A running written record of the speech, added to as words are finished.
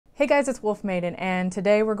Hey guys, it's Wolf Maiden, and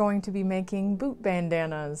today we're going to be making boot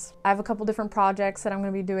bandanas. I have a couple different projects that I'm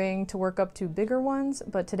going to be doing to work up to bigger ones,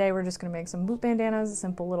 but today we're just going to make some boot bandanas, a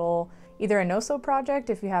simple little, either a no-sew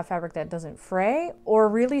project if you have fabric that doesn't fray, or a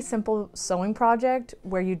really simple sewing project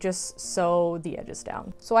where you just sew the edges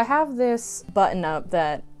down. So I have this button-up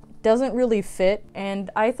that doesn't really fit,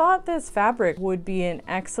 and I thought this fabric would be an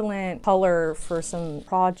excellent color for some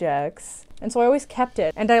projects. And so I always kept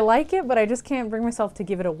it, and I like it, but I just can't bring myself to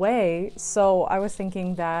give it away. So I was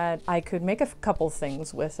thinking that I could make a couple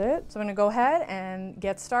things with it. So I'm gonna go ahead and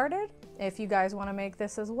get started. If you guys wanna make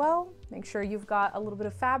this as well, make sure you've got a little bit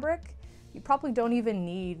of fabric. You probably don't even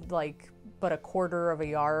need but a quarter of a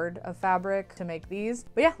yard of fabric to make these.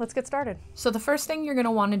 But yeah, let's get started. So the first thing you're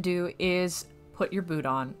gonna wanna do is put your boot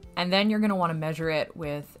on, and then you're going to want to measure it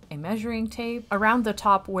with a measuring tape around the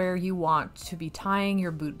top where you want to be tying your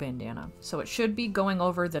boot bandana. So it should be going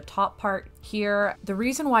over the top part here. The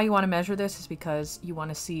reason why you want to measure this is because you want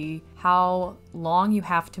to see how long you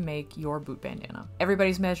have to make your boot bandana.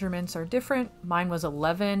 Everybody's measurements are different. Mine was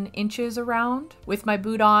 11 inches around. With my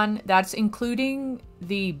boot on, that's including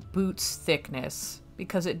the boot's thickness,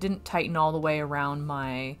 because it didn't tighten all the way around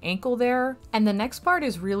my ankle there. And the next part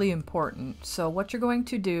is really important. So what you're going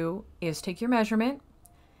to do is take your measurement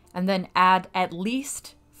and then add at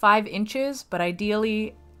least 5 inches, but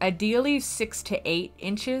ideally 6 to 8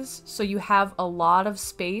 inches. So you have a lot of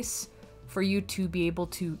space for you to be able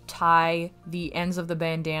to tie the ends of the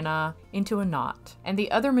bandana into a knot. And the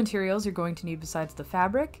other materials you're going to need besides the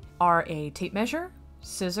fabric are a tape measure,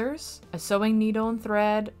 scissors, a sewing needle and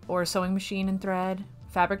thread or a sewing machine and thread,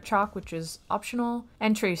 fabric chalk, which is optional,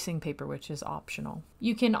 and tracing paper, which is optional.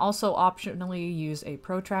 You can also optionally use a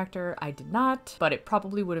protractor. I did not, but it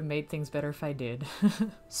probably would have made things better if I did.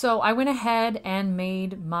 So I went ahead and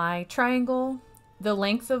made my triangle, the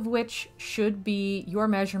length of which should be your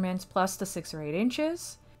measurements plus the 6 or 8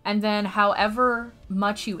 inches. And then however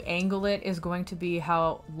much you angle it is going to be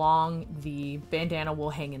how long the bandana will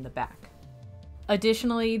hang in the back.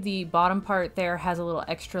 Additionally, the bottom part there has a little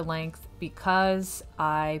extra length because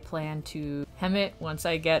I plan to hem it once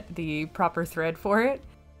I get the proper thread for it.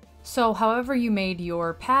 So however you made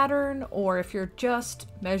your pattern, or if you're just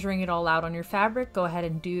measuring it all out on your fabric, go ahead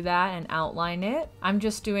and do that and outline it. I'm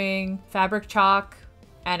just doing fabric chalk,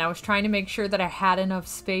 and I was trying to make sure that I had enough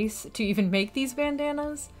space to even make these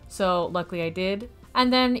bandanas. So luckily I did.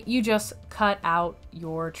 And then you just cut out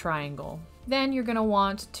your triangle. Then you're gonna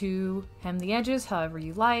want to hem the edges however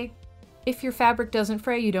you like. If your fabric doesn't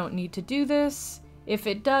fray, you don't need to do this. If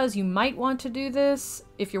it does, you might want to do this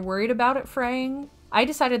if you're worried about it fraying. I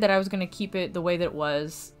decided that I was gonna keep it the way that it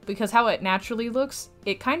was because how it naturally looks,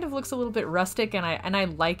 it kind of looks a little bit rustic, and I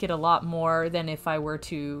like it a lot more than if I were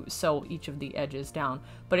to sew each of the edges down.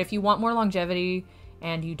 But if you want more longevity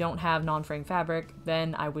and you don't have non-fraying fabric,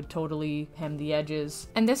 then I would totally hem the edges.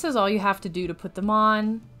 And this is all you have to do to put them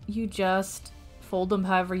on. You just fold them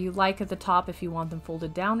however you like at the top if you want them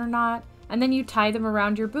folded down or not, and then you tie them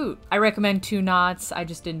around your boot. I recommend 2 knots. I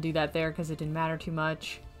just didn't do that there because it didn't matter too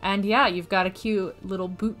much. And yeah, you've got a cute little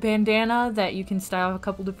boot bandana that you can style a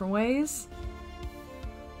couple different ways.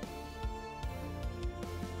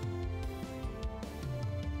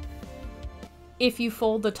 If you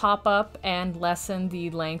fold the top up and lessen the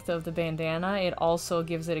length of the bandana, it also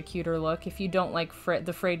gives it a cuter look. If you don't like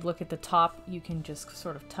the frayed look at the top, you can just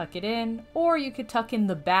sort of tuck it in, or you could tuck in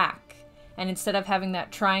the back. And instead of having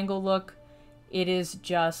that triangle look, it is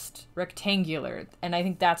just rectangular. And I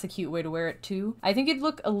think that's a cute way to wear it too. I think it'd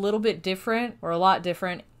look a little bit different, or a lot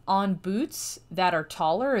different, on boots that are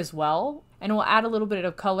taller as well. And will add a little bit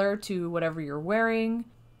of color to whatever you're wearing.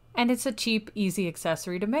 And it's a cheap, easy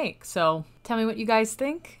accessory to make. So tell me what you guys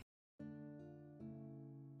think.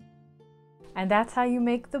 And that's how you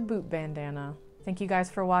make the boot bandana. Thank you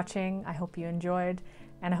guys for watching. I hope you enjoyed,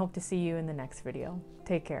 and I hope to see you in the next video.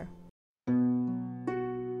 Take care.